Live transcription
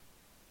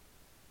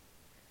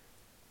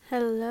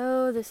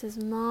Hello, this is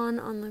Mon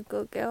on the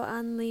Good Girl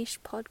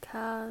Unleashed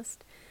podcast.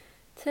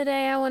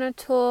 Today I want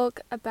to talk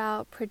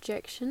about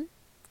projection.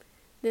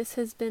 This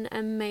has been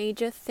a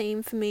major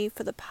theme for me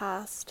for the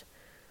past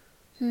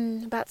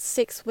about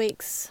 6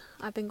 weeks.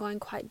 I've been going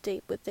quite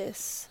deep with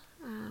this.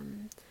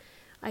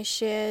 I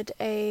shared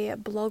a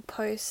blog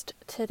post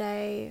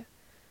today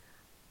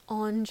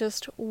on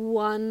just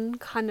one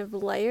kind of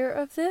layer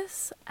of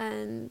this,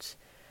 and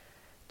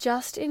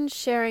just in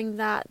sharing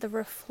that, the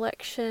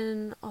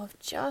reflection of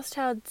just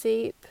how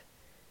deep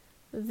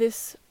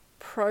this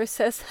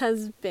process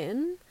has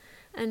been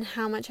and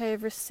how much I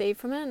have received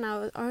from it. And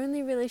I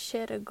only really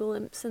shared a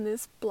glimpse in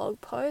this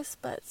blog post,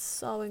 but it's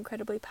so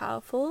incredibly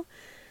powerful.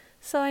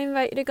 So I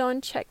invite you to go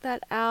and check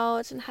that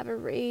out and have a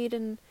read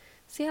and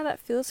see how that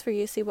feels for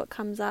you, see what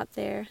comes up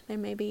there. There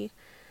may be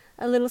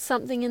a little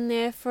something in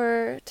there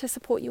to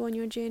support you on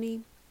your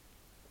journey.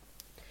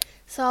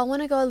 So I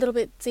want to go a little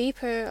bit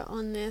deeper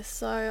on this.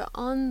 So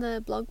on the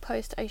blog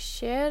post, I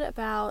shared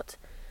about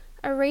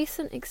a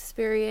recent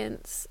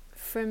experience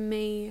for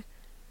me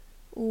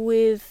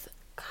with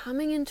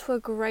coming into a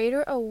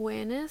greater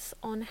awareness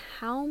on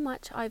how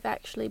much I've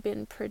actually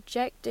been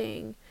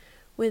projecting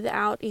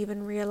without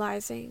even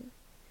realizing.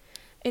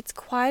 It's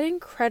quite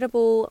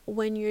incredible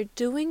when you're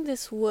doing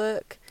this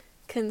work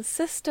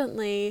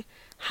consistently,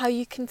 how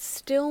you can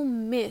still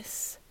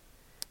miss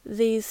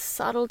these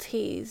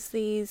subtleties,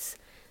 these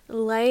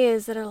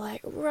layers that are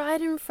like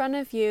right in front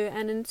of you,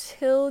 and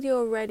until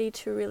you're ready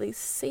to really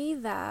see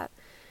that,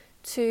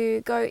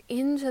 to go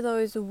into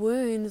those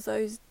wounds,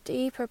 those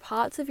deeper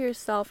parts of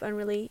yourself, and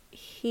really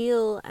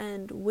heal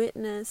and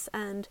witness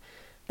and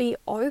be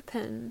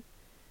open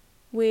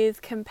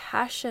with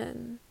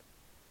compassion.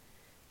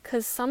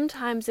 Because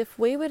sometimes if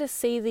we were to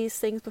see these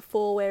things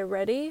before we're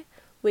ready,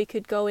 we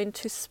could go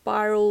into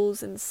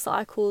spirals and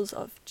cycles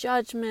of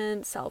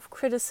judgment,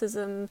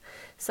 self-criticism,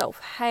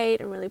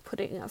 self-hate, and really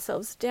putting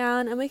ourselves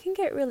down, and we can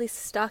get really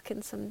stuck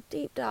in some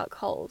deep, dark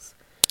holes.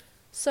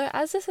 So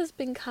as this has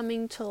been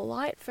coming to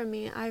light for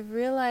me, I've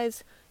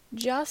realized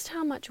just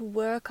how much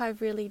work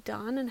I've really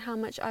done and how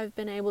much I've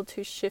been able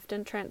to shift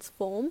and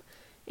transform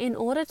in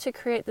order to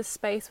create the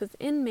space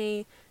within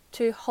me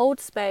to hold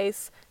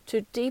space,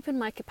 to deepen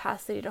my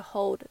capacity to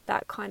hold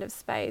that kind of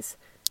space,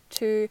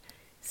 to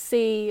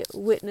see,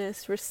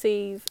 witness,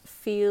 receive,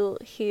 feel,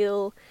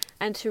 heal,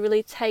 and to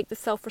really take the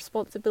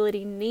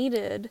self-responsibility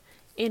needed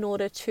in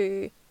order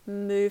to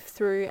move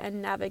through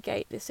and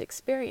navigate this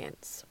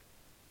experience.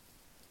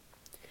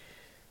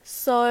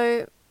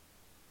 So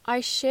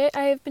I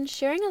have been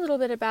sharing a little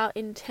bit about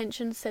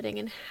intention setting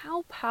and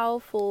how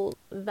powerful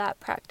that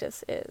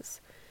practice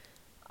is.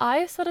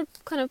 I started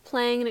kind of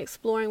playing and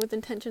exploring with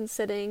intention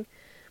setting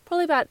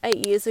probably about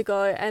 8 years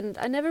ago, and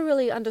I never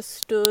really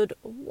understood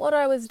what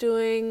I was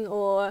doing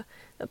or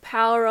the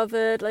power of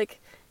it. I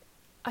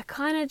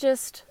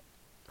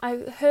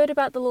heard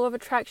about the law of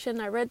attraction,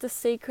 I read The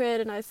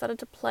Secret, and I started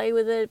to play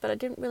with it, but I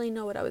didn't really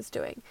know what I was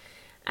doing.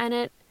 And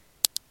it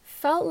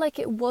felt like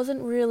it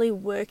wasn't really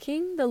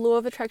working. The law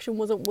of attraction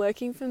wasn't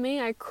working for me.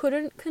 I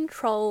couldn't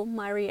control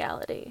my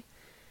reality.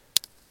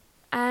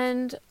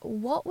 And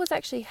what was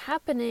actually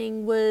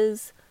happening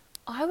was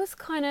I was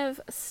kind of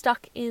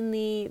stuck in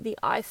the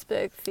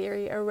iceberg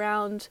theory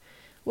around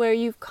where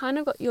you've kind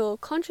of got your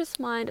conscious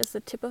mind as the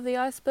tip of the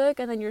iceberg,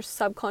 and then your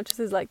subconscious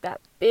is like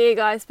that big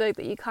iceberg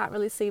that you can't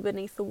really see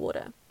beneath the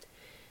water.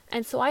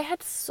 And so I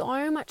had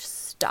so much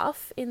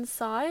stuff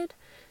inside,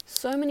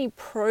 so many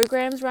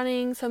programs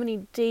running, so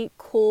many deep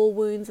core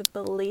wounds of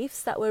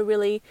beliefs that were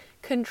really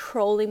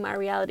controlling my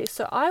reality.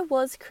 So I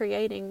was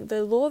creating,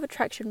 the law of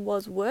attraction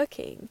was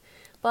working,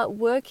 but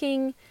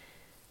working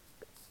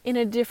in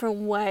a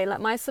different way. Like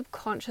my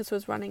subconscious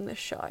was running the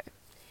show.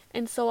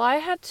 And so I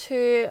had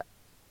to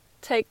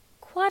take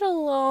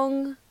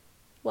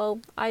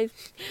I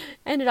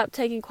ended up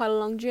taking quite a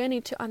long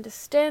journey to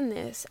understand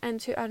this and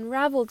to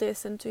unravel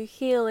this and to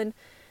heal and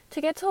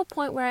to get to a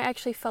point where I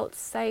actually felt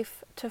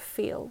safe to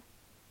feel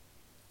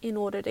in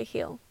order to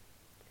heal.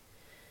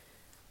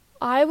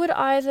 I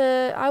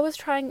was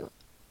trying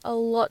a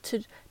lot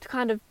to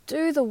kind of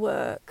do the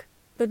work,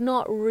 but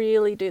not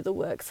really do the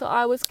work. So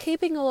I was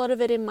keeping a lot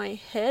of it in my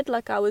head,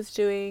 like I was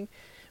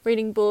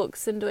reading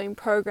books and doing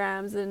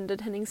programs and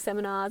attending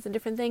seminars and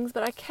different things,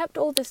 but I kept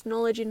all this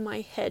knowledge in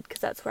my head because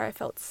that's where I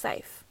felt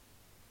safe.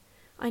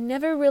 I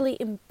never really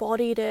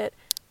embodied it,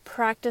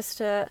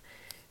 practiced it,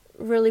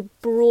 really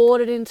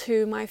brought it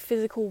into my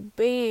physical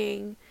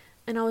being,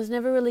 and I was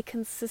never really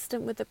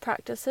consistent with the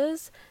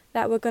practices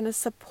that were going to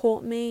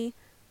support me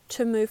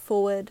to move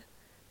forward,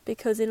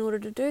 because in order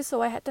to do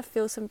so I had to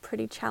feel some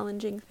pretty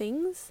challenging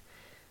things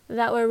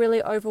that were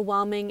really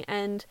overwhelming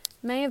and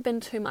may have been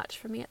too much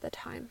for me at the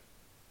time.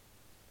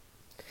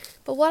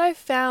 But what I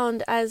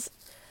found, as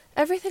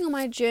everything on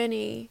my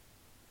journey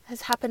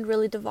has happened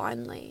really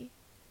divinely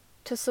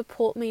to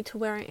support me to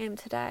where I am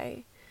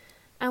today.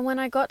 And when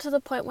I got to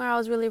the point where I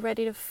was really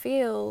ready to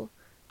feel,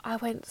 I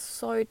went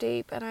so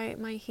deep, and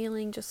my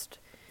healing just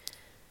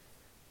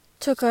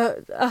took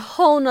a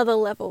whole nother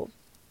level.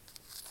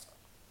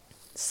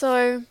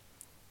 So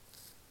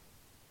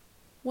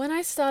when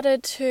I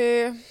started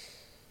to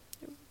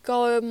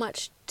go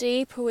much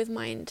deeper with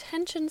my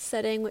intention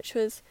setting, which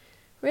was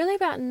really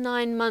about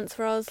 9 months,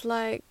 where I was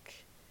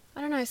like,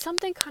 I don't know,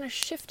 something kind of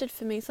shifted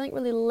for me, something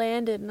really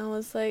landed, and I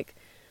was like,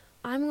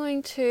 I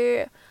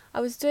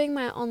was doing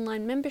my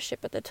online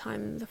membership at the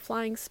time, the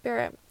Flying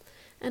Spirit,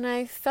 and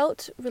I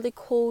felt really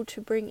called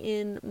to bring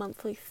in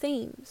monthly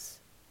themes.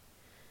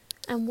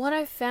 And what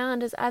I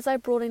found is, as I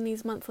brought in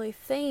these monthly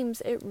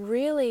themes, it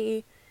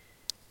really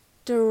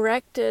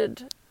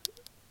directed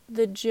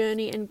the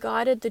journey and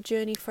guided the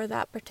journey for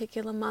that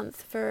particular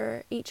month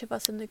for each of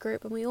us in the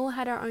group. And we all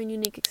had our own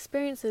unique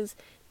experiences,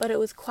 but it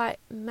was quite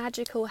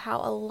magical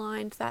how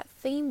aligned that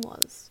theme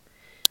was.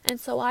 And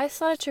so I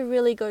started to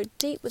really go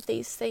deep with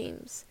these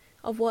themes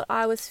of what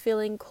I was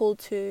feeling called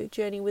to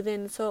journey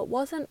within. So it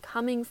wasn't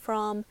coming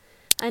from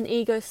an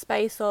ego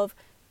space of,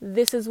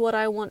 this is what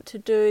I want to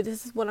do,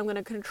 this is what I'm going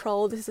to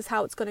control, this is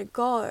how it's going to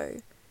go.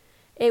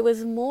 It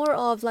was more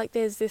of like,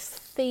 there's this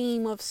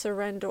theme of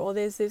surrender, or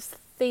there's this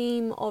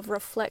theme of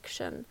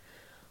reflection.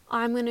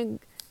 I'm going to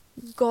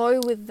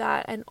go with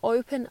that and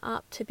open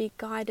up to be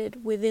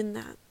guided within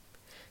that.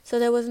 So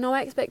there was no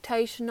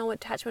expectation, no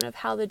attachment of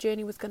how the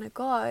journey was going to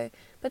go,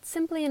 but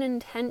simply an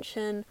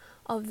intention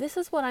of, this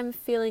is what I'm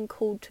feeling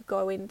called to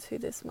go into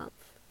this month.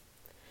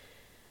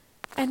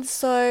 And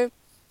so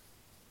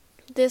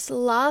this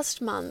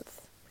last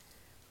month,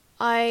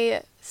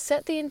 I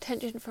set the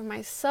intention for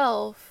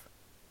myself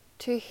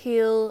to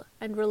heal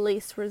and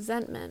release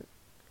resentment.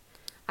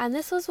 And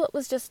this was what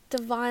was just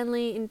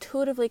divinely,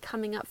 intuitively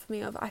coming up for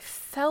me of, I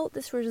felt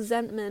this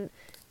resentment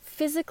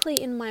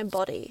physically in my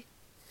body.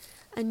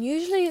 And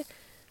usually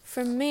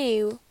for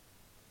me,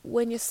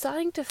 when you're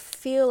starting to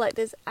feel like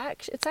it's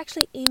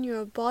actually in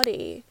your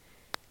body,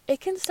 it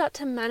can start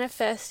to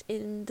manifest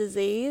in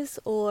disease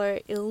or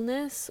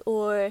illness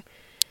or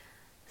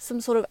some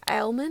sort of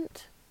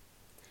ailment.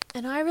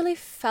 And I really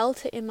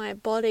felt it in my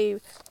body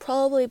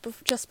probably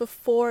just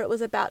before it was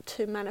about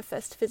to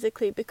manifest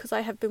physically, because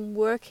I have been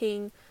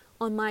working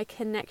on my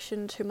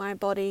connection to my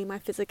body, my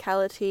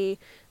physicality,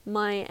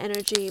 my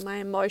energy, my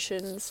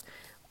emotions,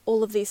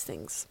 all of these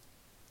things.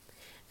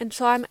 And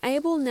so I'm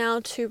able now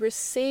to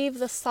receive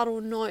the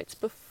subtle notes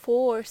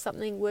before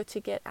something were to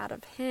get out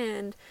of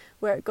hand,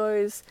 where it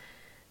goes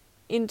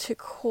into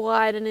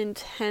quite an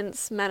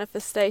intense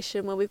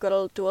manifestation where we've got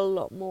to do a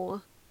lot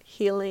more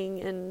healing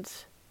and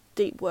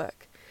deep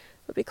work.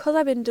 But because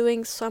I've been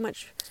doing so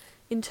much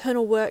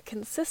internal work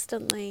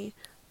consistently,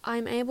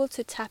 I'm able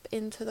to tap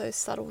into those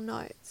subtle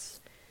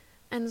notes.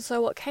 And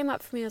so what came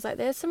up for me was like,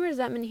 there's some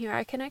resentment here.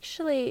 I can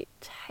actually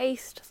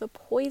taste the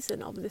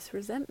poison of this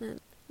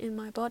resentment in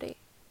my body.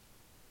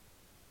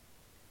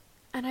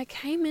 And I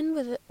came in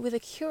with a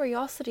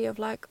curiosity of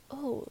like,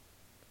 oh,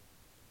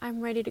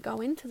 I'm ready to go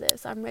into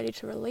this. I'm ready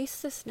to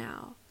release this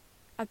now.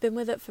 I've been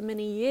with it for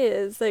many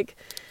years. Like,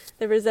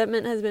 the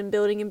resentment has been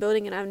building and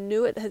building, and I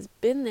knew it has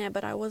been there,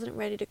 but I wasn't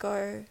ready to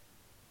go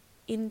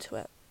into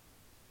it.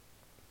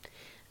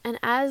 And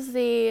as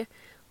the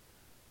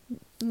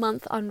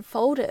month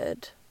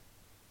unfolded,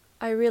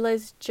 I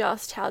realized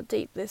just how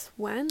deep this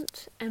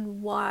went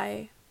and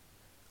why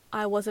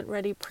I wasn't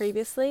ready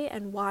previously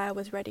and why I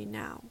was ready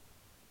now.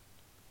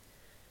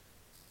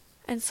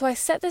 And so I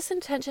set this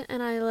intention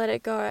and I let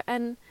it go.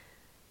 And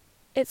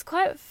it's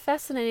quite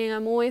fascinating.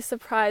 I'm always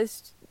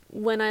surprised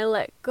when I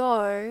let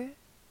go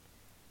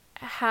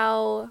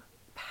how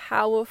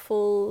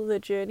powerful the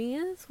journey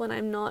is when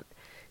I'm not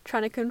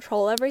trying to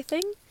control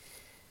everything.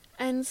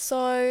 And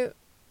so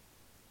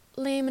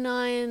Liam and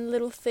I and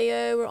little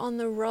Theo were on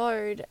the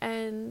road,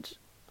 and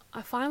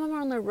I find when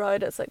we're on the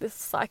road, it's like this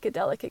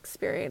psychedelic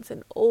experience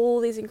and all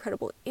these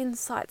incredible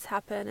insights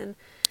happen, and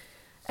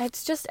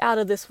it's just out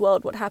of this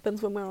world what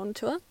happens when we're on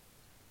tour.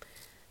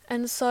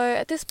 And so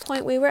at this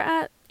point we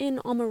were in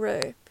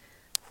Oamaru,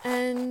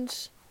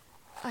 and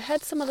I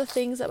had some other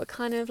things that were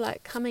kind of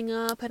like coming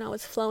up and I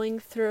was flowing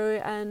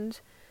through,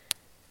 and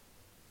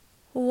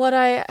what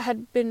I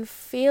had been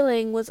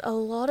feeling was a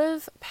lot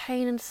of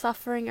pain and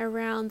suffering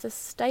around the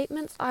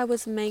statements I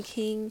was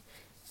making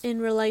in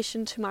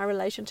relation to my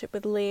relationship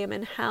with Liam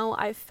and how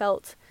I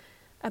felt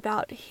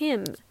about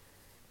him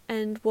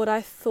and what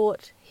I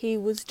thought he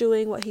was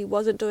doing, what he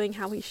wasn't doing,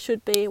 how he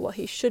should be, what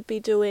he should be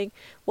doing,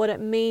 what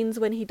it means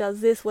when he does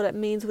this, what it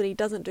means when he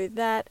doesn't do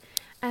that.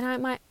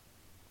 And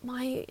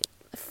my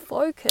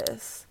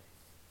focus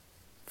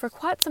for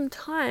quite some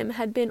time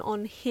had been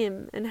on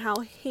him and how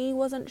he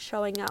wasn't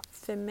showing up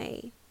for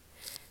me.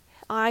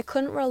 I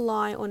couldn't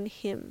rely on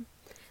him.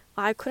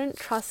 I couldn't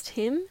trust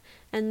him,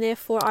 and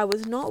therefore I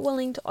was not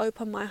willing to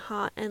open my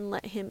heart and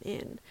let him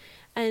in.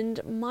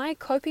 And my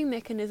coping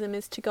mechanism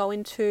is to go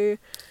into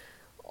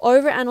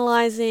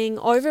overanalyzing,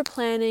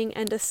 overplanning,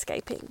 and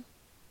escaping.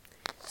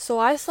 So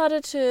I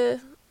started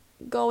to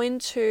go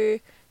into,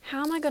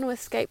 how am I going to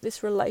escape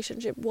this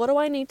relationship? What do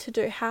I need to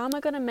do? How am I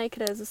going to make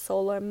it as a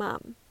solo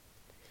mum?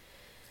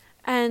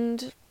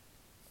 And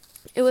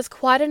it was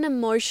quite an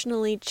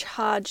emotionally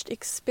charged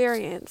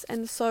experience.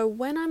 And so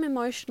when I'm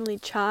emotionally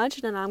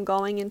charged and I'm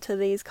going into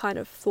these kind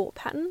of thought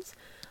patterns,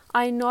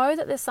 I know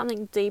that there's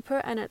something deeper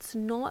and it's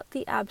not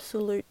the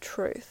absolute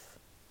truth.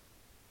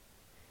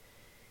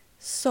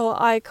 So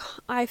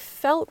I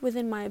felt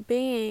within my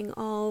being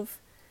of,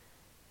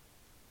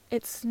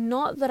 it's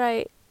not that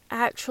I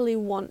actually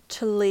want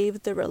to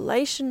leave the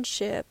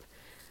relationship,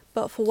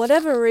 but for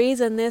whatever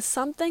reason, there's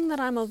something that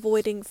I'm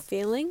avoiding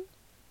feeling,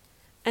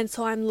 and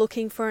so I'm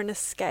looking for an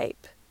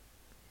escape.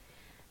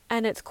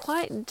 And it's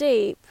quite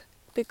deep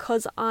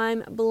because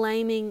I'm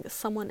blaming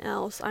someone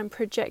else. I'm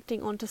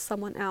projecting onto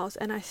someone else,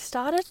 and I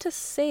started to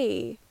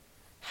see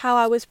how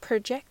I was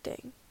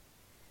projecting.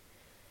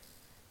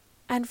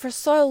 And for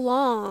so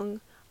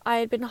long, I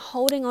had been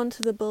holding on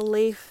to the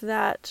belief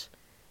that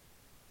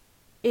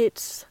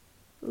it's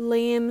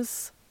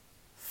Liam's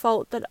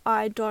fault that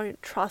I don't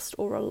trust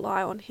or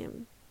rely on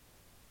him.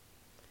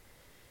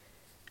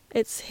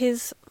 It's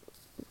his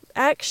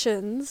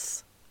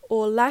actions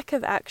or lack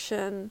of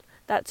action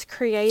that's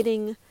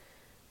creating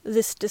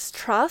this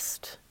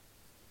distrust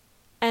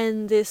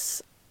and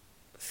this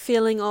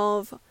feeling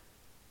of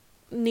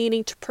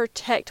needing to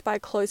protect by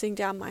closing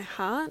down my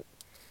heart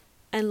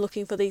and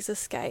looking for these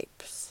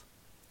escapes.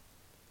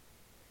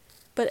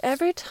 But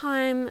every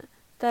time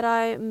that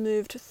I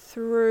moved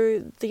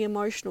through the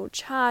emotional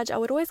charge, I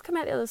would always come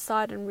out the other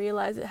side and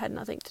realize it had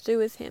nothing to do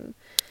with him.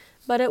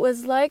 But it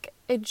was like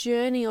a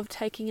journey of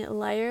taking it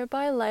layer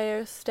by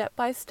layer, step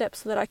by step,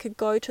 so that I could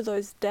go to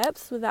those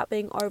depths without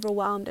being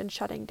overwhelmed and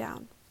shutting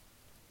down.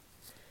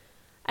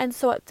 And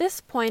so at this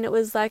point, it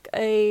was like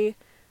a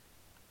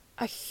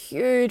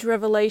huge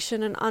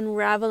revelation and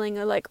unraveling,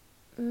 a like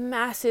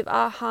massive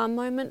aha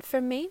moment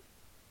for me.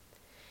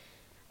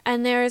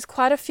 And there is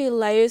quite a few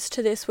layers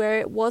to this, where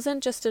it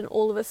wasn't just an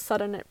all of a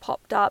sudden it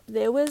popped up.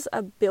 There was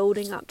a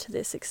building up to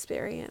this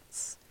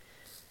experience.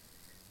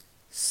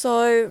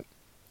 So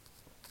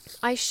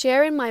I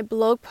share in my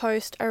blog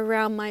post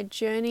around my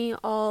journey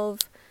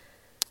of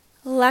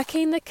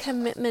lacking the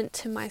commitment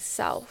to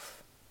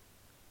myself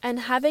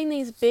and having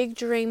these big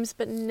dreams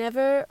but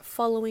never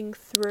following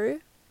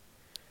through,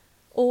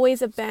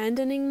 always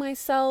abandoning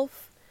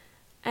myself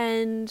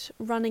and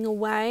running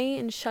away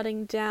and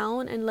shutting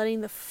down and letting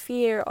the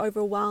fear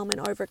overwhelm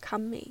and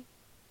overcome me.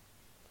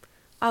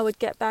 I would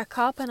get back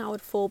up and I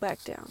would fall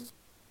back down.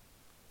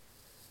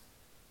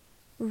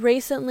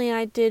 Recently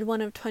I did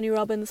one of Tony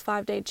Robbins'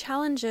 5-day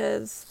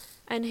challenges,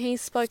 and he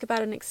spoke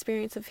about an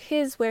experience of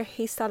his where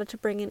he started to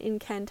bring in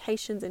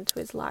incantations into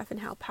his life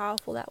and how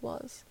powerful that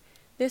was.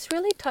 This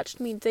really touched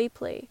me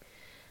deeply,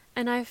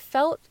 and I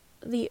felt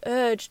the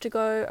urge to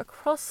go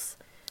across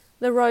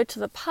the road to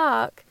the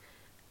park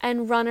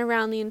and run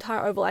around the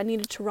entire oval. I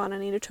needed to run, I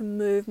needed to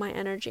move my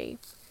energy.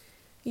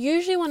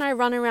 Usually when I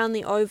run around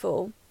the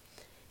oval,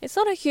 it's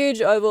not a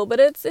huge oval, but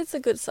it's a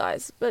good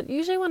size. But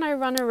usually when I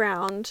run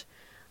around,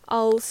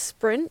 I'll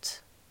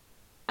sprint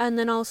and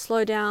then I'll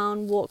slow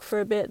down, walk for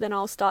a bit, then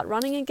I'll start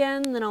running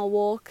again, then I'll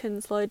walk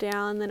and slow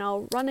down, then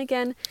I'll run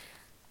again.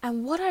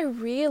 And what I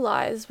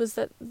realized was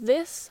that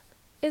this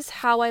is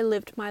how I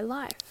lived my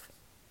life.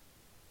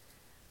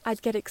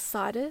 I'd get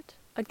excited,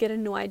 I'd get a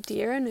new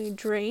idea, a new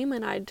dream,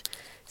 and I'd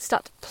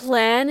start to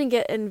plan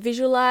and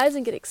visualize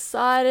and get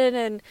excited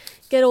and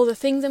get all the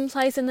things in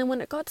place. And then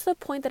when it got to the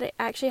point that I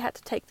actually had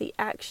to take the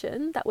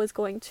action that was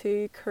going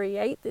to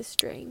create this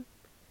dream,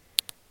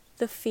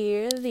 the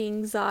fear, the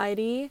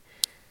anxiety,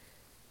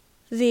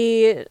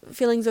 the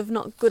feelings of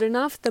not good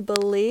enough, the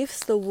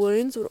beliefs, the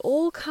wounds would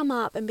all come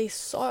up and be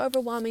so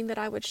overwhelming that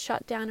I would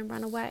shut down and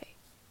run away.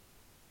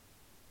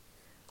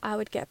 I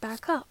would get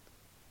back up,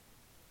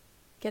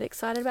 get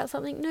excited about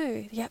something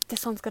new. Yep,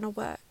 this one's going to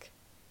work.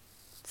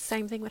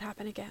 Same thing would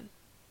happen again.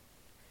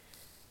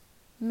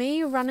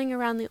 Me running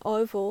around the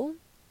oval,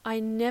 I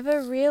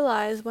never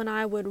realized when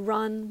I would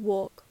run,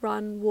 walk,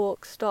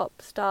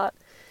 stop, start,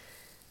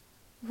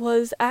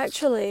 was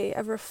actually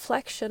a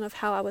reflection of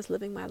how I was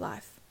living my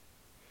life.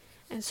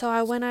 And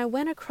so when I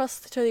went across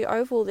to the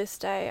oval this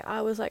day,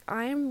 I was like,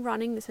 I am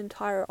running this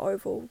entire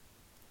oval.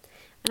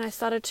 And I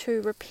started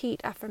to repeat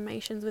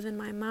affirmations within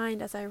my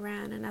mind as I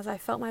ran, and as I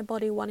felt my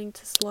body wanting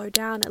to slow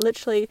down, it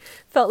literally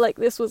felt like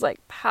this was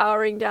like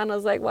powering down. I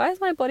was like, why is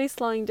my body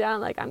slowing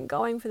down? Like, I'm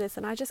going for this.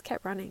 And I just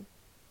kept running.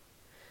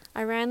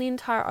 I ran the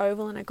entire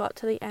oval, and I got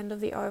to the end of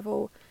the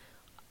oval.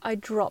 I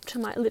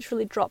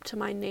literally dropped to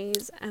my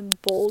knees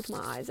and bawled my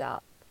eyes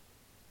out.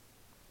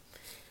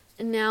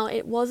 And now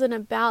it wasn't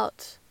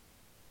about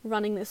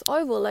running this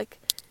oval. Like,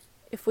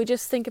 if we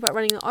just think about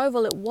running the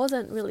oval, it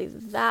wasn't really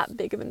that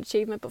big of an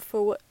achievement, but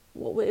for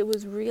what it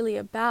was really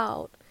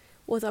about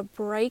was a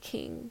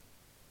breaking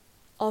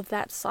of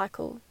that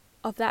cycle,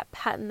 of that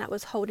pattern that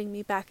was holding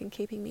me back and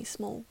keeping me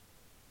small.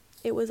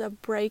 It was a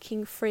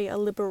breaking free, a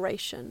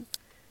liberation.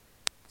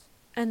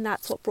 And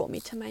that's what brought me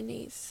to my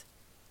knees.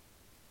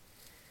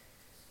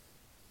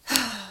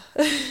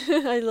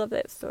 I love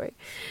that story.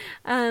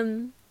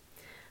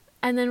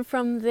 And then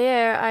from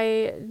there,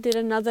 I did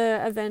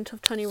another event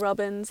of Tony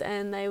Robbins,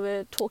 and they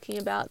were talking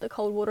about the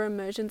cold water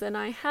immersions. And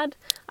I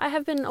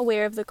have been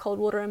aware of the cold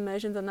water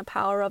immersions and the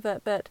power of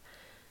it, but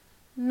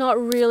not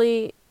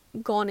really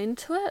gone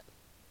into it.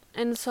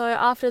 And so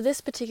after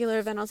this particular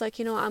event, I was like,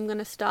 you know what, I'm going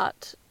to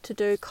start to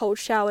do cold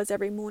showers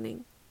every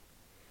morning.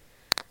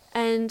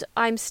 And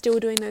I'm still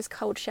doing those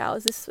cold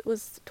showers. This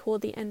was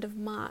toward the end of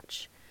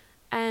March.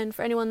 And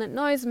for anyone that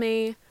knows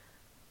me,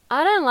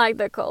 I don't like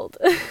the cold.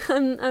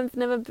 I've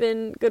never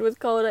been good with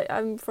cold.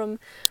 I'm from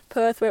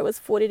Perth, where it was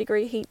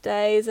 40-degree heat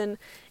days, and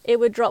it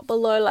would drop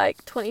below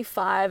like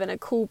 25 and a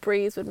cool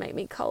breeze would make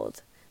me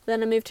cold.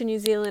 Then I moved to New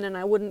Zealand and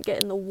I wouldn't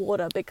get in the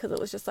water because it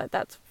was just like,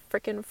 that's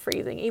freaking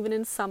freezing. Even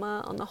in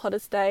summer on the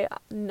hottest day,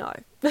 no.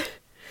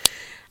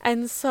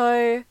 And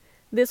so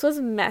this was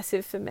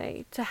massive for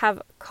me to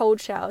have cold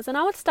showers. And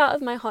I would start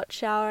with my hot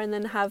shower and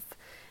then have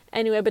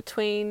anywhere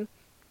between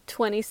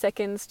 20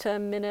 seconds to a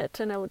minute,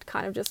 and it would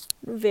kind of just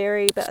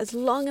vary. But as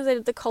long as I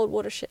did the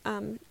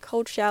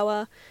cold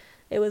shower,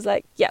 it was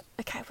like, yep,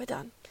 okay, we're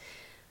done.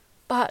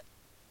 But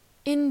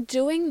in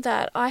doing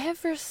that, I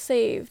have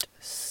received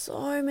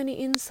so many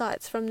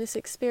insights from this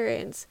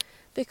experience,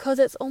 because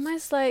it's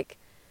almost like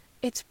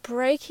it's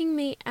breaking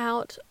me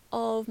out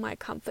of my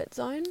comfort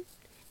zone.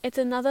 It's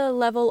another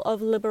level of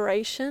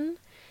liberation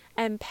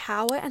and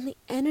power, and the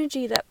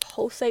energy that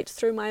pulsates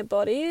through my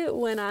body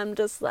when I'm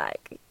just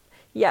like,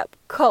 yep,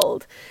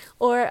 cold.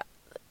 Or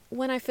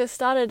when I first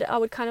started, I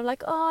would kind of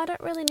like, oh, I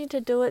don't really need to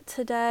do it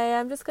today.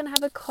 I'm just going to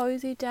have a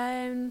cozy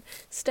day and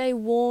stay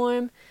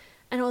warm.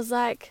 And it was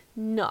like,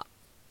 no.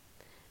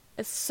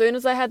 As soon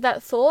as I had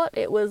that thought,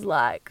 it was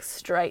like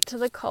straight to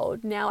the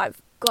cold. Now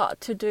I've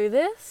got to do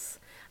this.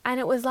 And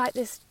it was like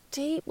this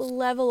deep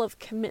level of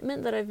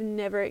commitment that I've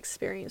never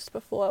experienced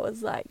before. It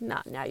was like,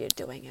 nah, now you're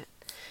doing it.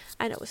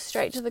 And it was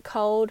straight to the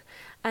cold,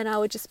 and I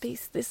would just be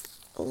this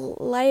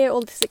layer,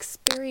 or this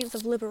experience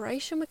of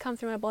liberation would come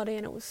through my body,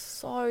 and it was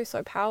so,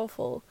 so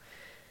powerful.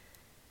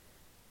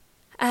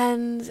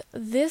 And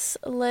this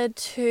led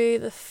to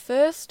the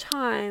first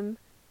time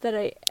that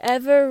I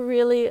ever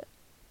really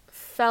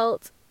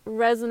felt,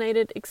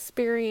 resonated,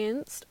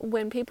 experienced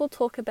when people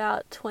talk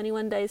about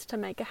 21 days to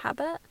make a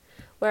habit,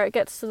 where it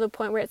gets to the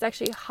point where it's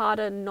actually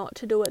harder not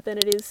to do it than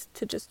it is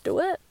to just do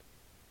it.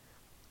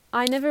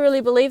 I never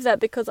really believed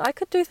that, because I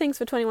could do things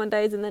for 21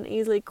 days and then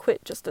easily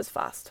quit just as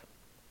fast.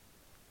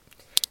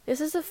 This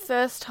is the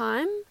first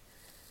time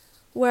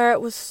where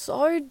it was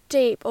so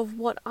deep of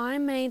what I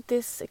made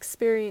this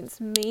experience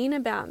mean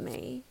about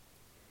me,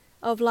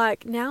 of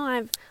like,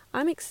 now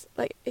I'm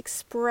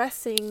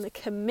expressing the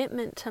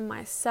commitment to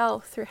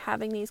myself through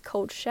having these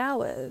cold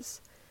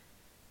showers.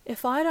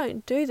 If I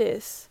don't do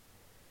this,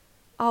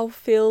 I'll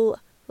feel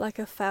like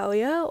a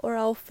failure, or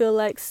I'll feel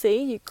like,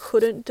 see, you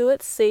couldn't do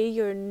it, see,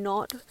 you're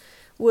not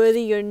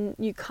worthy,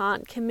 you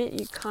can't commit,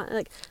 you can't,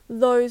 like,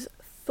 those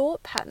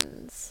thought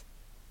patterns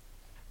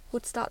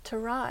would start to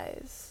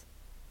rise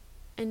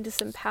and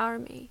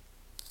disempower me.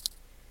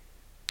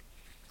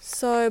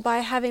 So by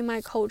having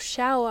my cold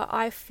shower,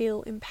 I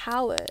feel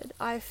empowered,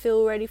 I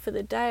feel ready for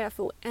the day, I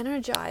feel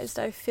energized,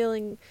 I'm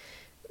feeling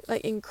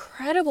like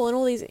incredible, and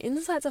all these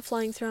insights are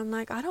flowing through. I'm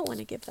like, I don't want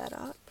to give that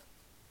up.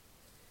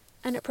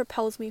 And it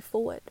propels me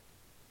forward.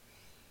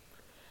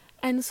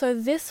 And so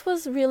this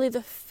was really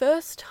the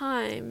first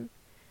time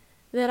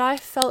that I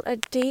felt a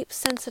deep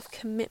sense of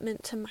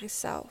commitment to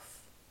myself.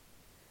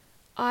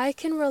 I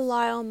can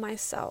rely on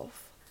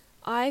myself.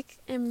 I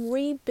am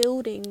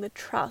rebuilding the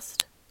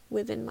trust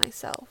within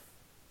myself.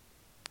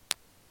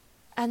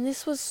 And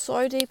this was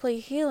so deeply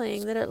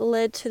healing that it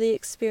led to the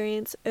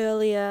experience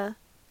earlier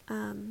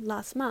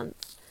last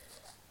month,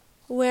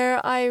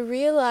 where I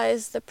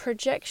realized the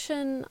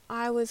projection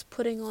I was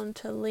putting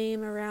onto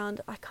Liam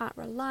around, I can't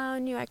rely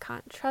on you, I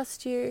can't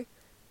trust you.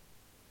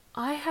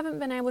 I haven't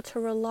been able to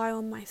rely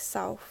on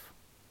myself.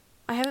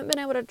 I haven't been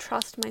able to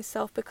trust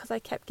myself because I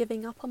kept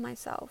giving up on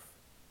myself.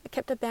 I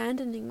kept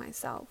abandoning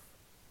myself.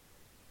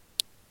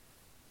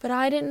 But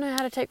I didn't know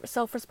how to take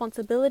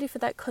self-responsibility for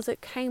that, because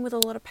it came with a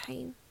lot of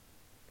pain,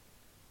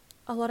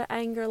 a lot of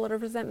anger, a lot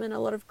of resentment, a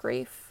lot of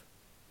grief.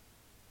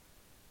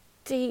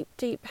 Deep,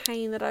 deep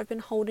pain that I've been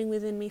holding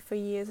within me for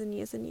years and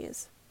years and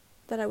years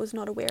that I was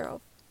not aware of.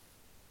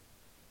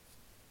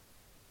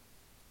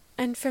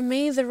 And for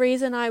me, the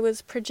reason I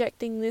was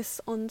projecting this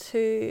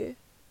onto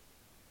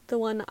the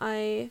one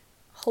I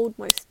hold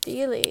most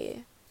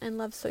dearly and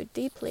love so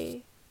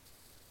deeply,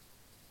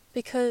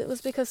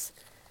 because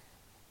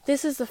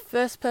this is the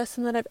first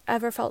person that I've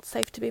ever felt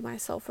safe to be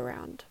myself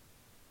around.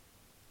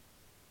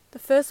 The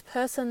first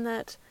person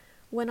that,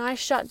 when I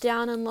shut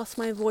down and lost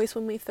my voice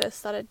when we first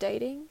started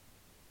dating,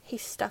 he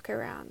stuck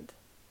around.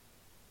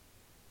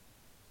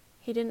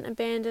 He didn't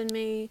abandon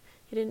me.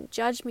 He didn't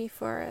judge me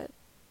for it.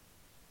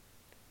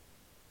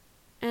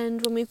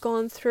 And when we've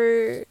gone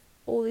through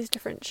all these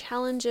different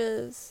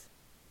challenges,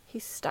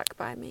 he's stuck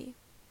by me.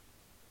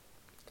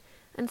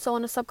 And so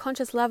on a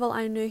subconscious level,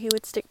 I knew he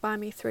would stick by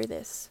me through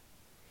this.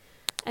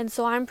 And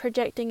so I'm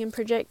projecting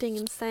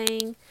and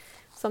saying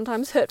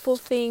sometimes hurtful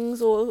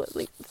things, or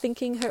like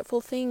thinking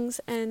hurtful things,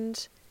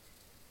 and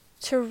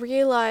to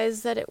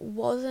realize that it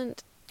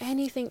wasn't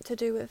anything to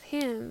do with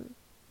him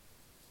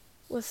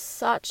was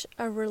such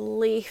a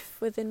relief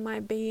within my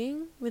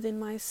being, within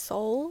my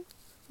soul,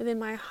 within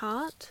my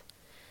heart.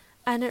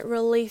 And it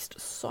released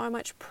so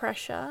much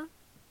pressure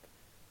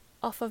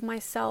off of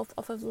myself,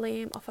 off of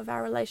Liam, off of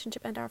our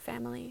relationship and our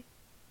family,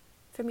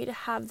 for me to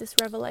have this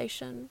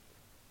revelation.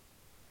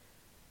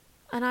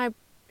 And I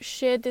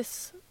shared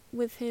this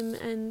with him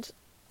and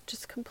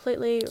just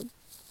completely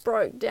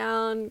broke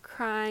down,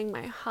 crying.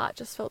 My heart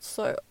just felt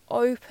so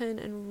open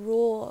and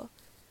raw,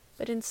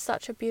 but in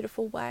such a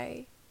beautiful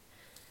way.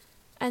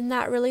 And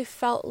that really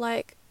felt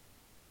like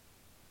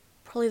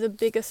probably the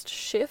biggest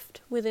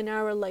shift within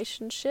our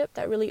relationship,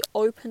 that really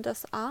opened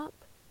us up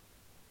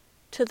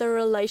to the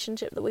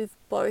relationship that we've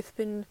both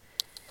been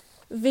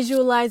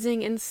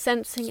visualizing and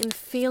sensing and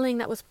feeling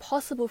that was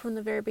possible from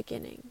the very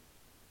beginning.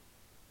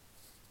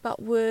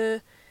 But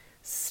we're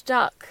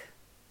stuck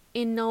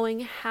in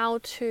knowing how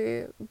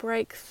to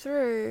break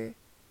through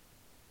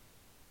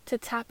to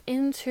tap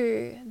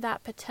into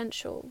that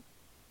potential.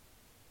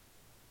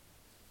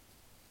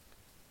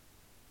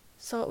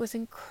 So it was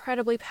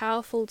incredibly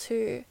powerful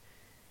to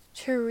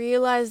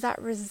realize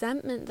that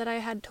resentment that I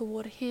had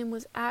toward him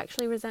was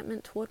actually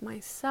resentment toward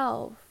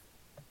myself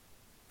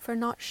for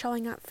not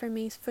showing up for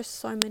me for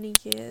so many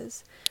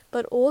years,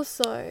 but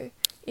also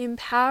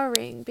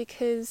empowering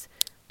because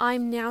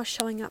I'm now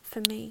showing up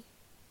for me.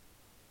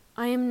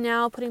 I am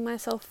now putting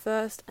myself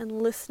first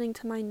and listening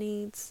to my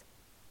needs,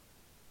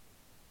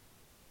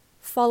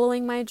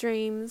 following my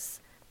dreams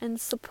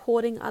and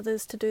supporting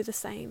others to do the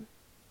same.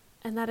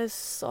 And that is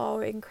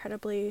so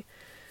incredibly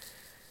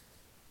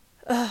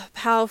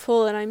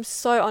powerful, and I'm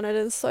so honored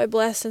and so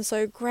blessed and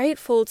so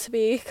grateful to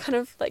be kind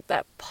of like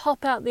that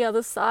pop out the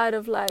other side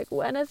of like,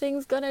 when are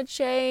things gonna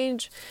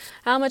change?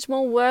 How much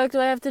more work do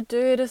I have to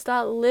do to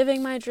start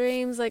living my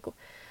dreams? Like,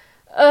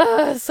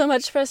 so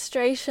much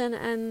frustration,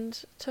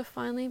 and to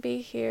finally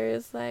be here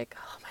is like,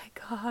 oh my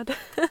God,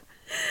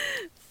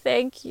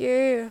 thank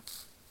you.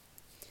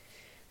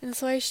 And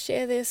so I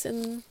share this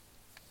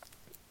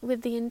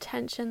with the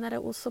intention that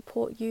it will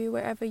support you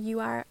wherever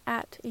you are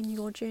at in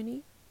your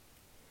journey.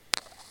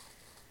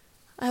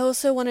 I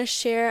also want to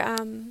share,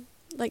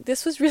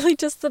 this was really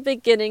just the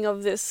beginning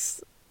of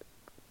this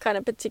kind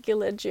of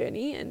particular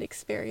journey and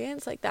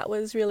experience. Like, that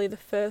was really the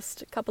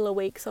first couple of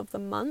weeks of the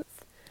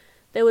month.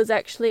 There was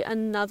actually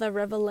another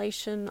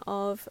revelation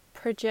of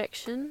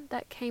projection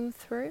that came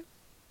through.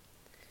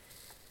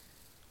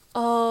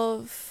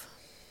 Of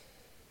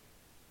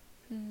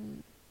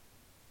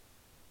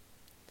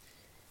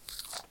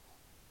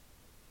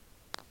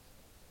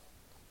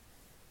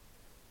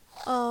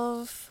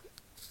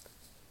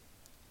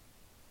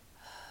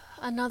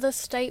another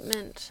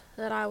statement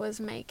that I was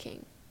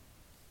making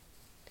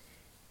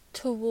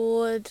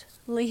toward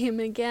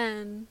Liam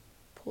again,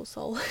 poor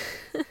soul,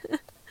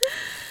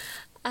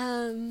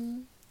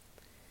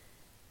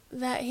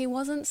 that he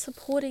wasn't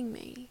supporting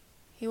me.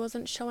 He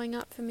wasn't showing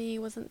up for me. He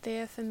wasn't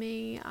there for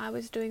me. I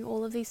was doing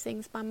all of these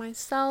things by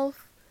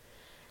myself.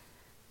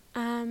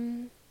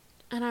 And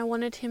I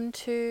wanted him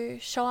to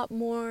show up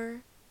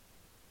more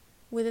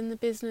within the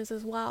business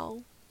as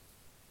well.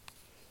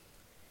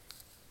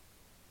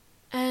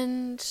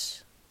 And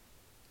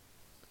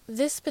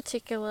this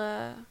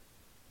particular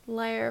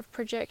layer of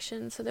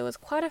projection, so there was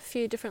quite a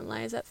few different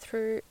layers that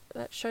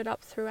showed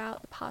up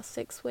throughout the past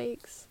 6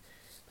 weeks,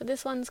 but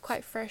this one's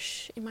quite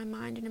fresh in my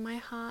mind and in my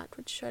heart,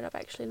 which showed up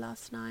actually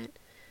last night,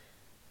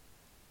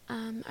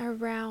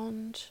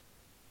 around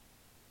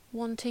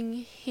wanting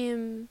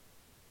him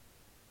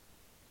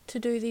to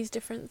do these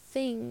different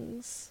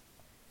things.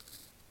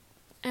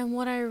 And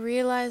what I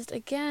realized,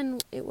 again,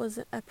 it was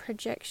a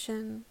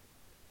projection,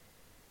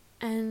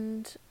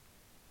 and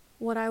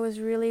what I was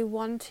really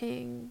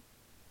wanting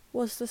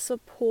was the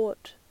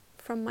support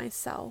from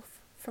myself,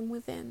 from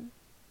within.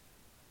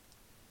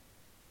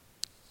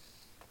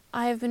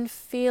 I have been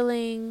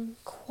feeling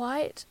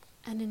quite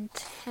an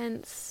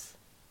intense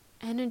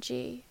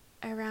energy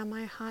around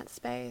my heart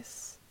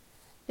space,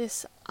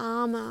 this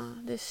armor,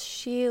 this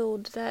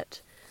shield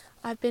that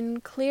I've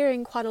been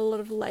clearing quite a lot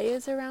of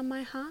layers around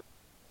my heart.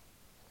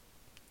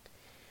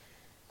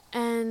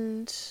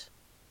 And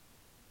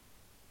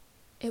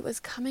it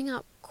was coming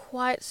up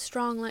quite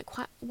strong, like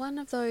quite one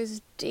of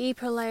those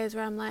deeper layers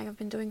where I'm like, I've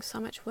been doing so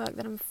much work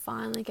that I'm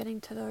finally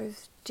getting to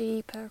those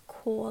deeper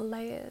core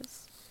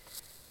layers.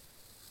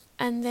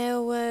 And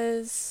there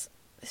was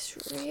this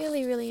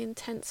really, really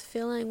intense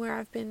feeling where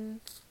I've been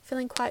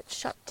feeling quite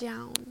shut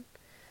down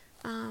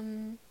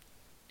and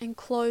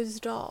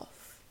closed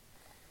off.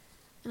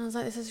 And I was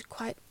like, this is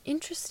quite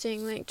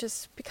interesting, like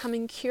just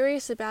becoming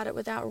curious about it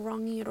without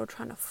wronging it or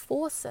trying to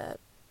force it.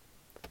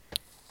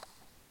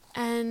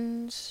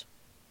 And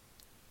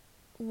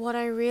what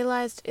I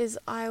realized is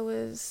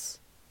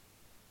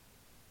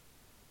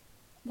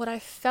what I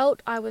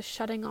felt I was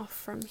shutting off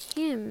from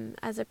him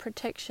as a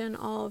protection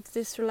of,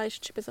 this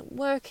relationship isn't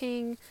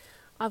working,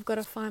 I've got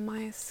to find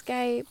my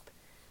escape.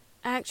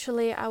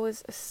 Actually, I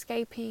was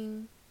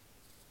escaping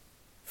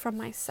from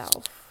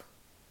myself,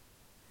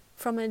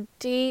 from a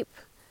deep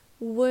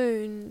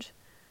wound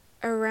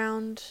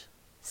around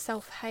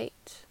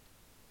self-hate,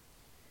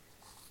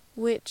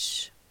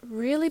 which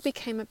really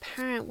became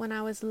apparent when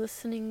I was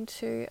listening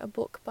to a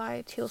book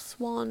by Teal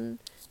Swan,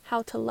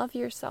 How to Love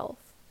Yourself.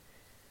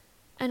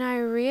 And I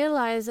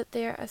realized that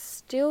there are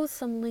still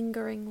some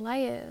lingering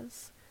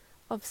layers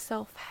of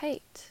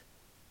self-hate.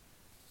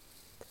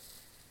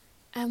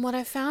 And what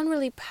I found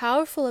really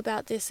powerful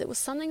about this, it was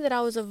something that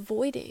I was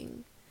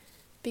avoiding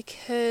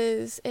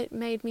because it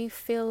made me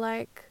feel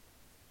like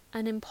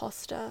an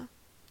imposter,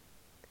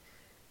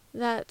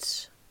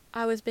 that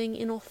I was being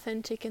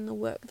inauthentic in the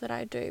work that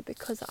I do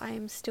because I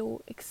am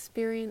still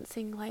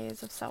experiencing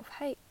layers of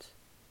self-hate,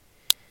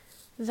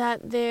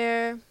 that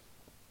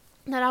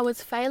I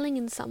was failing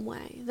in some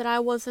way, that I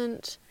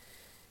wasn't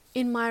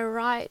in my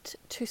right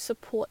to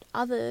support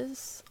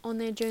others on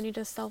their journey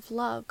to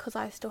self-love because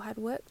I still had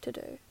work to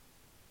do.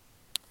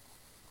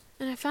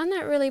 And I found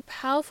that really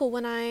powerful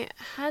when I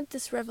had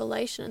this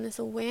revelation and this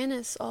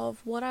awareness of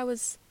what I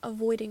was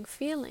avoiding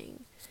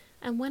feeling.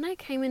 And when I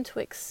came into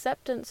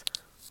acceptance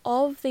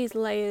of these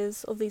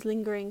layers of these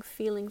lingering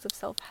feelings of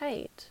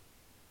self-hate,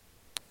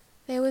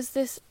 there was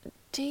this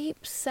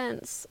deep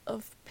sense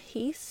of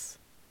peace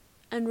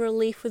and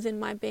relief within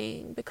my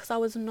being because I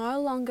was no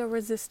longer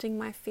resisting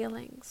my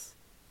feelings.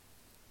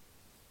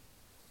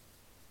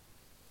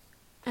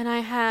 And I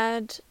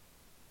had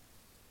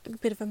a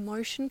bit of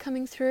emotion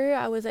coming through.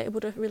 I was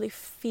able to really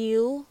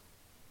feel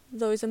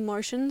those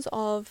emotions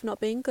of not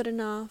being good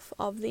enough,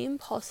 of the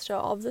imposter,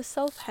 of the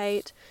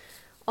self-hate,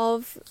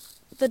 of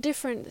the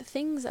different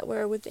things that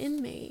were within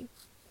me.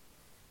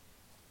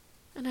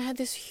 And I had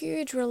this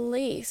huge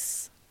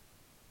release,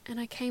 and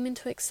I came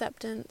into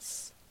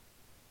acceptance,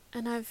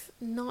 and I've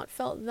not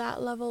felt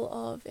that level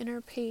of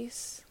inner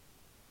peace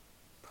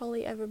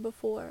probably ever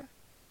before.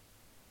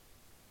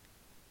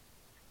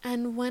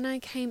 And when I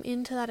came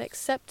into that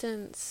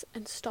acceptance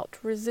and stopped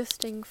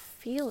resisting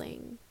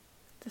feeling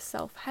the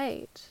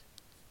self-hate,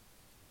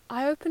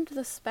 I opened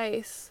the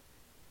space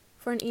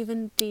for an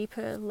even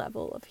deeper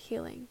level of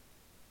healing,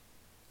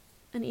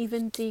 an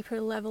even deeper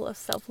level of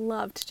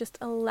self-love, to just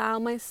allow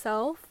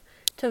myself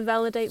to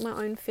validate my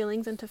own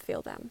feelings and to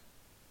feel them.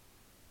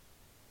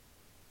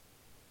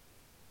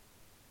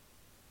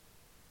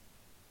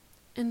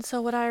 And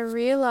so what I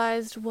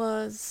realized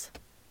was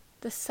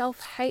the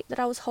self-hate that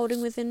I was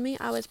holding within me,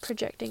 I was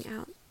projecting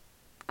out.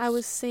 I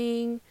was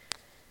seeing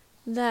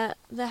that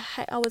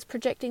I was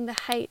projecting the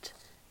hate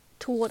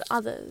toward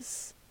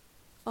others,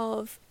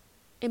 of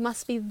it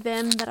must be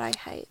them that I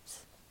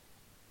hate.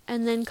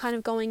 And then kind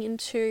of going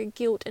into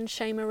guilt and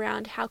shame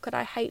around how could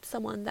I hate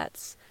someone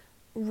that's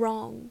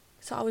wrong.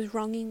 So I was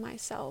wronging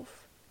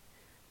myself.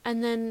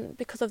 And then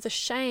because of the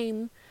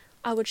shame,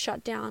 I would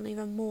shut down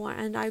even more.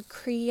 And I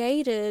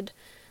created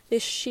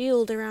this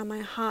shield around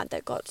my heart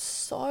that got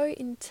so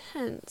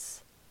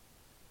intense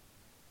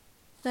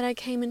that I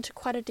came into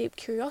quite a deep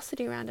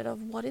curiosity around it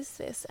of what is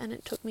this? And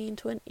it took me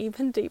into an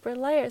even deeper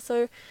layer.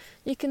 So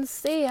you can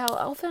see how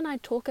often I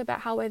talk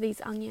about how we're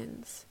these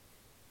onions.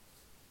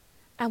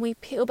 And we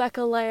peel back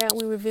a layer and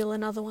we reveal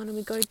another one, and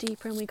we go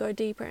deeper and we go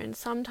deeper. And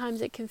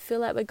sometimes it can feel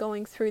like we're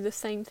going through the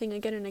same thing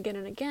again and again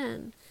and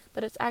again,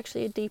 but it's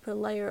actually a deeper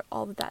layer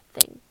of that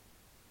thing.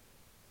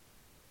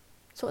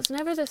 So it's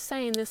never the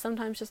same. There's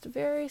sometimes just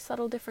very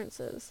subtle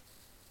differences.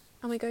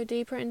 And we go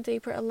deeper and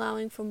deeper,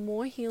 allowing for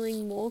more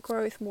healing, more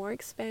growth, more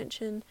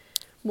expansion,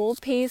 more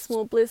peace,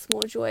 more bliss,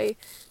 more joy.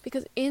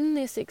 Because in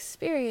this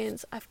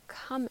experience, I've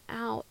come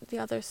out the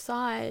other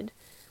side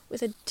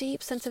with a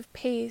deep sense of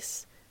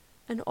peace,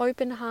 an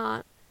open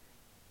heart,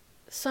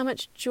 so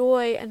much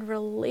joy and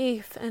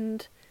relief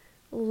and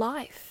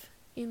life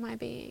in my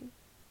being.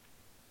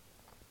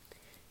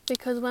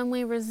 Because when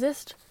we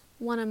resist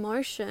one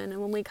emotion and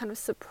when we kind of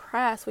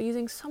suppress, we're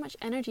using so much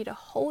energy to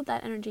hold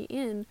that energy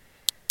in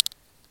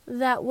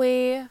that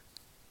we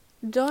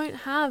don't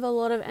have a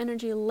lot of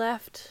energy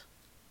left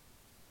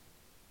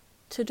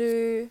to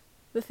do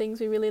the things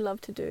we really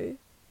love to do.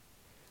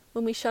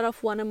 When we shut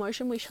off one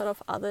emotion, we shut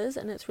off others,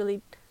 and it's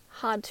really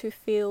hard to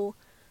feel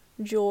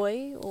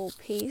joy or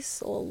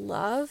peace or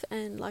love.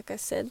 And like I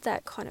said,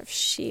 that kind of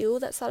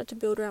shield that started to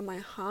build around my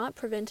heart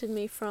prevented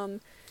me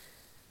from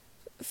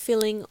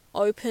feeling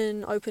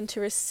open to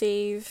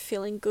receive,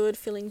 feeling good,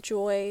 feeling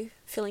joy,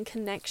 feeling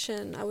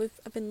connection.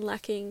 I've been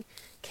lacking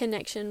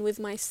connection with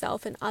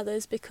myself and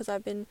others because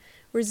I've been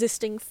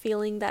resisting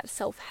feeling that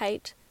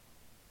self-hate,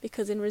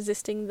 because in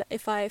resisting that,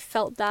 if I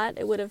felt that,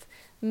 it would have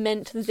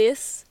meant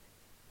this.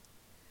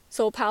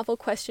 So a powerful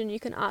question you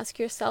can ask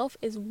yourself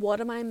is,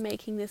 what am I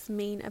making this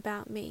mean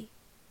about me?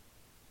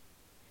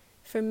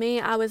 For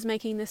me, I was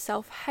making the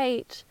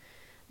self-hate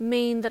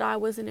mean that I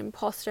was an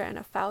imposter and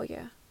a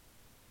failure.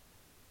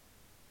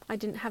 I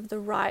didn't have the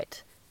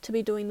right to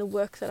be doing the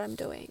work that I'm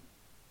doing.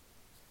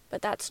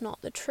 But that's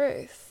not the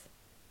truth.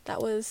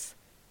 That was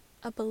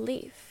a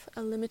belief,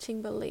 a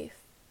limiting belief.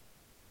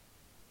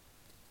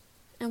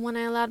 And when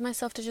I allowed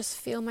myself to just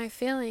feel my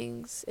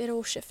feelings, it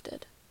all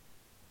shifted.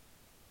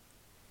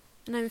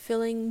 And I'm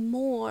feeling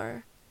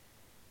more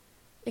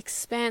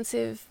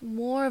expansive,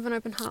 more of an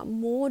open heart,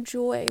 more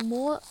joy,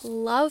 more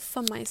love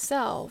for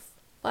myself,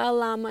 by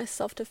allowing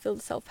myself to feel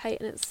self-hate.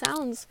 And it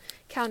sounds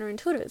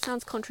counterintuitive. It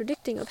sounds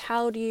contradicting of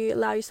how do you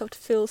allow yourself to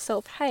feel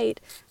self-hate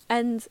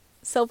and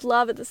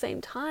self-love at the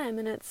same time.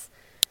 And it's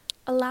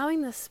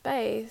allowing the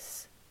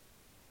space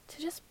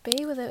to just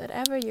be with it,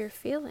 whatever you're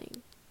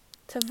feeling,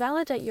 to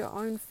validate your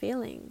own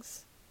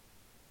feelings.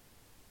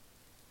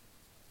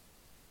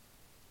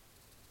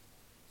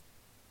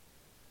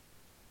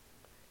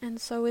 And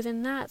so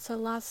within that, so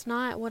last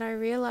night what I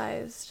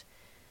realized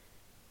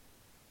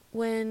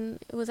when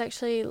it was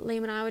actually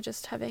Liam and I were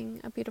just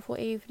having a beautiful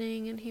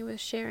evening, and he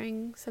was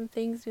sharing some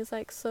things. He was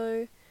like,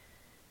 so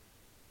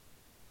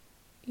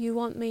you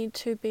want me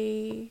to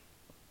be,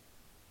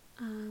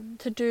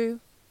 to do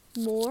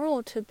more,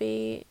 or to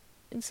be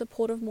in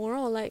support of more?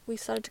 Or like, we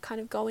started to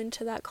kind of go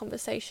into that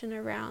conversation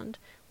around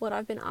what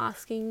I've been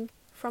asking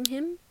from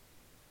him.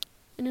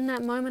 And in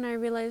that moment I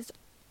realized,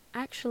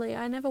 actually,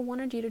 I never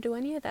wanted you to do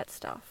any of that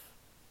stuff.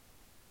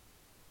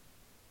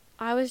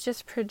 I was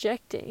just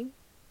projecting,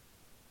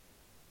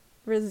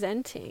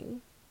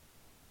 resenting,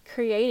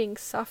 creating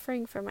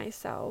suffering for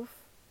myself,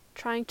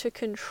 trying to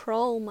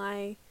control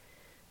my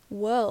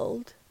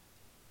world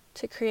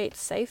to create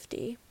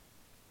safety.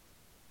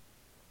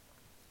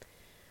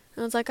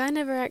 And I was like, I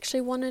never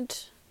actually wanted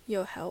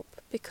your help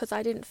because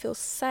I didn't feel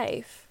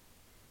safe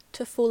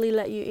to fully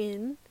let you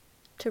in,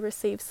 to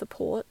receive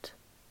support.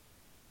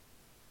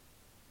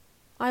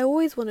 I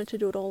always wanted to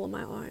do it all on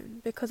my own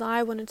because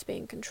I wanted to be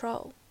in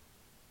control.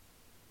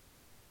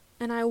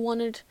 And I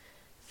wanted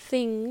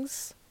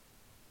things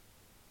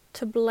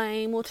to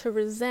blame or to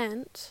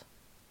resent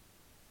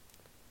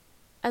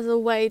as a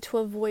way to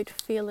avoid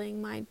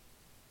feeling my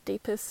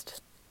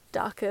deepest,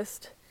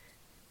 darkest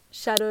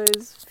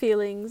shadows,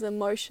 feelings,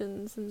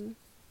 emotions, and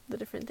the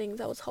different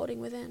things I was holding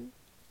within.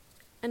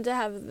 And to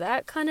have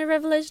that kind of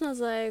revelation, I was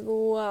like,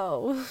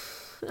 whoa.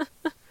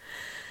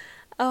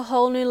 A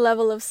whole new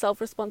level of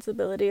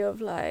self-responsibility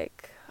of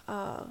like,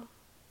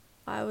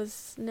 I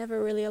was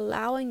never really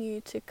allowing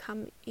you to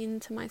come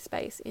into my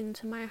space,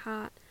 into my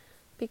heart,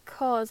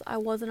 because I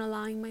wasn't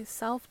allowing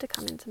myself to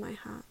come into my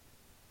heart.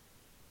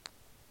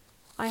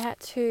 I had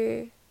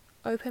to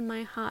open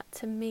my heart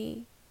to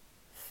me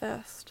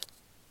first.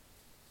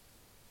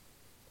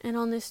 And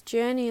on this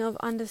journey of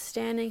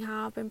understanding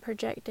how I've been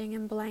projecting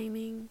and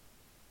blaming,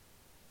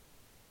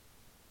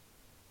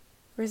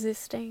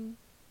 resisting,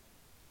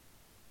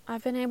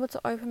 I've been able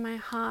to open my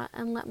heart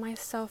and let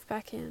myself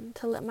back in,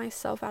 to let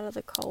myself out of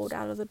the cold,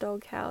 out of the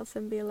doghouse,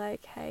 and be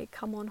like, hey,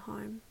 come on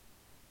home.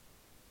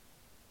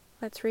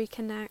 Let's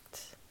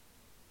reconnect.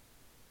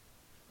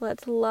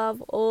 Let's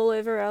love all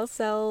over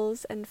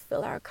ourselves and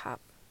fill our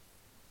cup.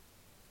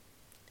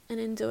 And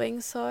in doing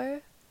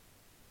so,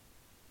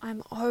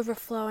 I'm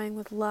overflowing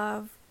with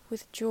love,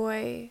 with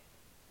joy.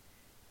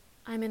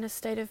 I'm in a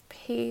state of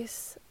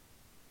peace.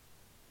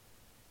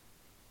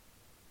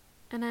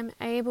 And I'm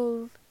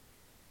able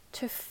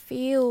to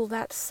feel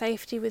that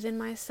safety within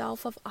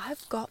myself of,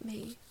 I've got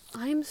me.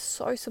 I am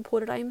so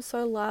supported. I am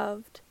so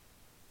loved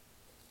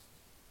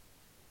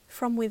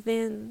from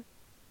within,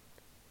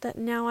 that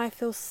now I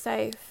feel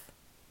safe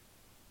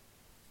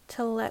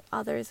to let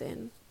others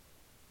in.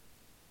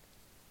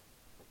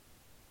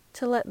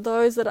 To let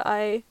those that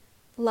I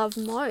love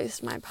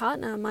most, my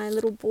partner, my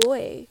little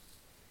boy,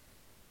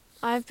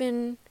 I've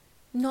been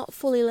not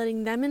fully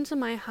letting them into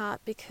my heart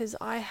because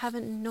I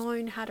haven't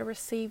known how to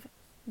receive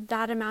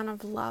that amount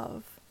of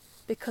love,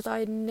 because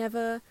I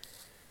never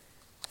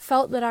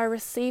felt that I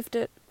received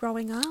it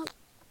growing up,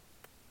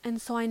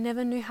 and so I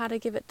never knew how to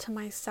give it to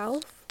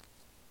myself,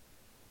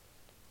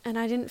 and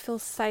I didn't feel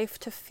safe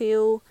to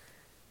feel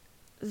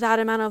that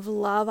amount of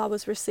love I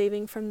was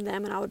receiving from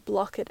them, and I would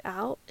block it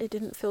out. It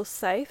didn't feel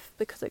safe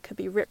because it could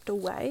be ripped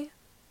away.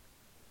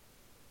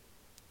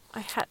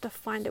 I had to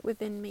find it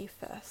within me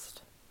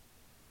first.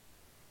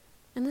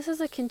 And this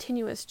is a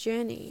continuous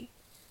journey.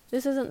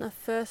 This isn't the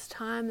first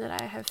time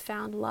that I have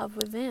found love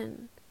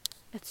within.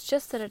 It's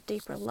just at a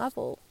deeper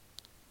level.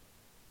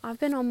 I've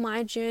been on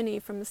my journey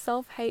from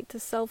self-hate to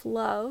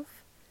self-love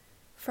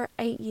for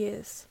 8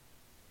 years.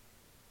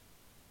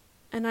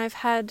 And I've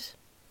had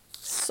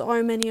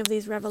so many of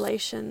these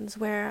revelations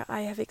where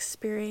I have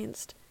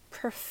experienced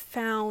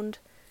profound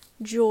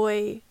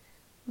joy,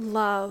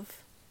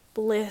 love,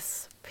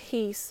 bliss,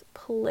 peace,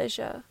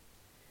 pleasure.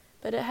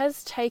 But it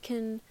has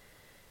taken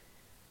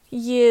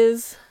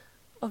years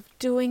of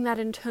doing that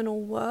internal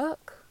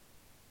work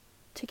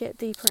to get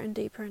deeper and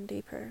deeper and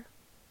deeper.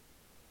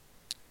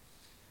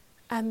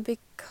 And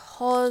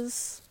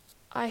because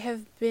I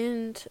have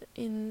been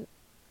in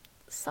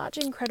such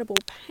incredible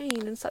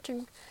pain and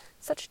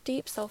such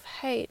deep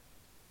self-hate,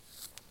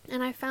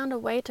 and I found a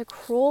way to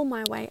crawl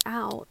my way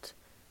out,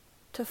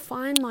 to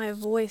find my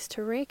voice,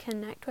 to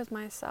reconnect with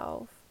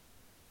myself,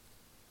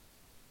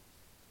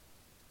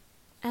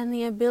 and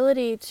the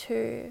ability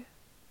to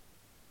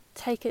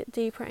take it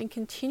deeper and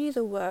continue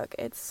the work.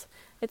 It's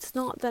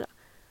not that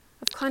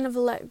I've kind of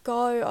let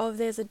go of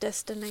there's a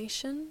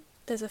destination,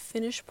 there's a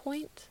finish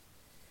point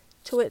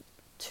to it,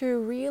 to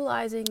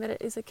realizing that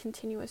it is a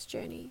continuous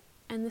journey,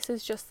 and this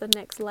is just the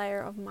next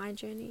layer of my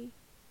journey.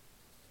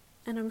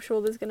 and I'm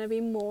sure there's going to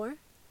be more.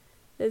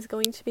 There's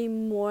going to be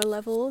more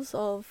levels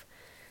of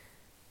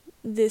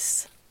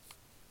these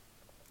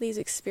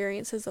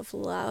experiences of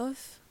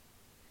love.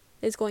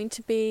 There's going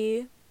to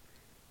be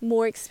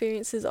more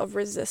experiences of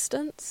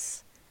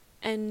resistance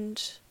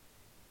and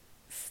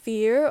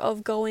fear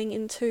of going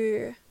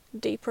into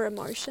deeper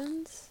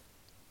emotions.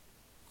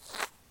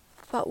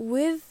 But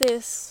with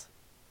this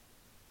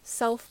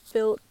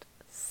self-built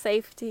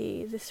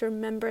safety, this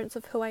remembrance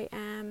of who I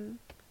am,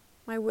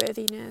 my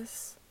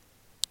worthiness,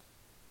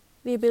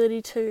 the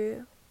ability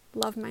to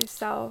love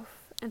myself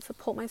and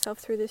support myself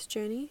through this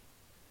journey,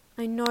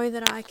 I know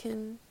that I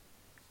can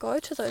go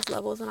to those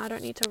levels and I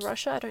don't need to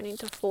rush it, I don't need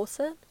to force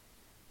it.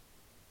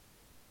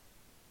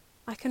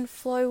 I can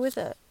flow with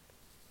it.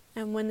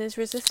 And when there's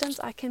resistance,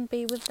 I can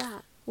be with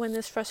that. When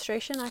there's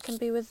frustration, I can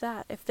be with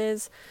that. If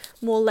there's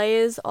more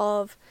layers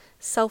of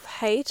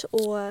self-hate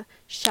or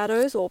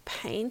shadows or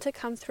pain to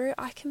come through,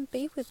 I can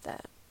be with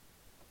that.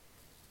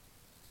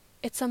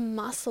 It's a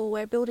muscle.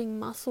 We're building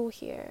muscle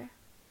here.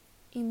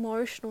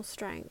 Emotional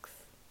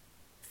strength,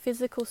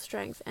 physical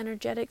strength,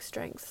 energetic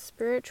strength,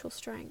 spiritual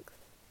strength.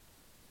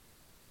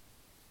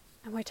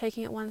 And we're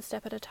taking it one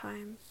step at a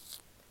time.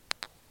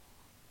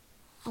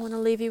 I want to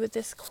leave you with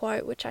this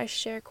quote, which I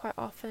share quite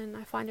often.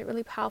 I find it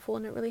really powerful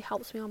and it really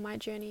helps me on my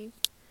journey,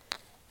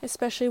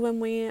 especially when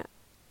we're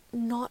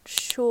not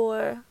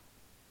sure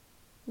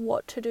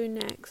what to do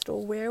next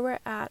or where we're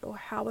at or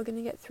how we're going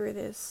to get through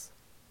this.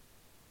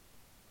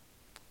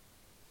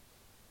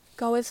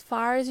 Go as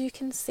far as you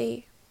can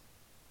see,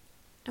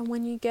 and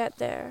when you get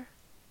there,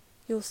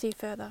 you'll see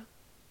further.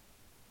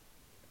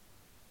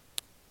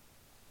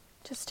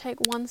 Just take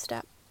one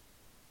step.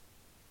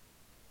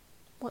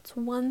 What's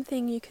one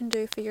thing you can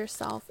do for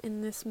yourself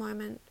in this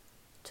moment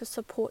to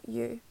support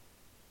you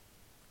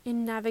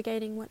in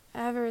navigating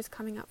whatever is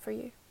coming up for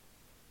you?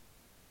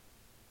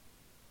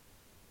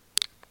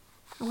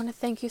 I want to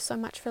thank you so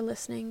much for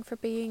listening, for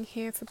being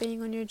here, for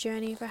being on your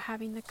journey, for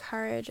having the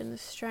courage and the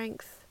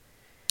strength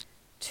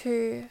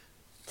to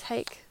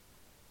take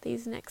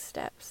these next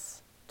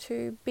steps,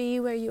 to be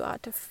where you are,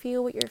 to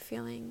feel what you're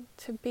feeling,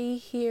 to be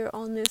here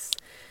on this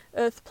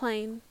earth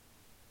plane.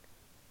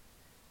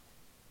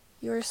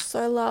 You're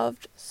so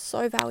loved,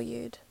 so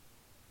valued,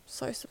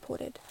 so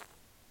supported.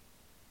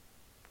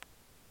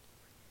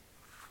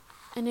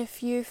 And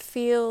if you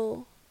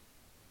feel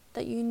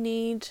that you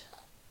need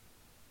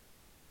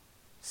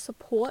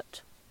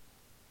support,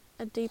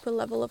 a deeper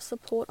level of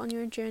support on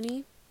your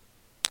journey,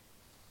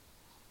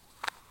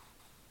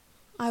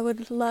 I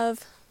would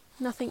love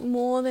nothing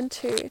more than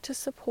to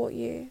support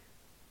you.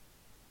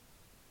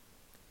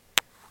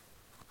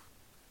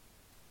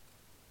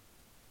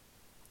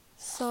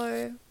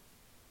 So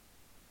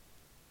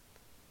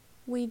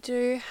we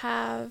do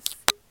have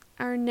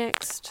our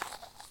next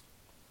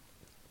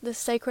The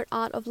Sacred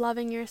Art of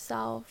Loving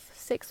Yourself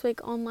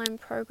 6-week online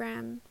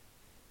program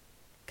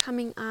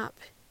coming up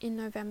in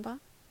November.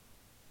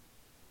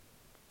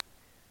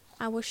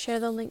 I will share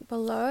the link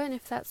below, and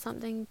if that's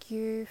something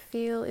you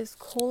feel is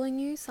calling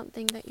you,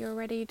 something that you're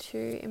ready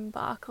to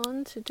embark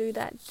on, to do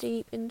that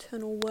deep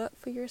internal work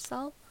for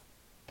yourself,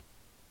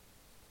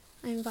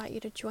 I invite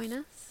you to join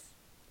us,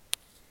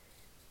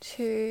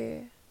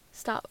 to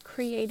start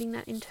creating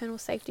that internal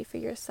safety for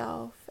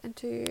yourself and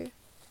to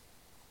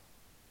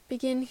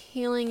begin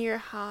healing your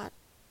heart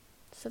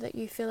so that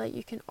you feel like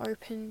you can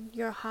open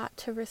your heart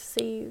to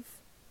receive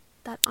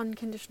that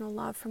unconditional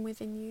love from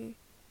within you.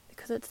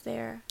 Because it's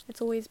there,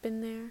 it's always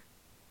been there,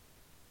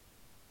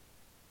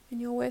 and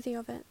you're worthy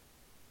of it.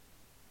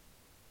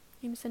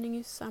 I'm sending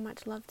you so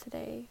much love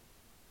today.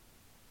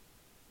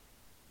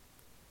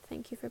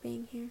 Thank you for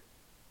being here.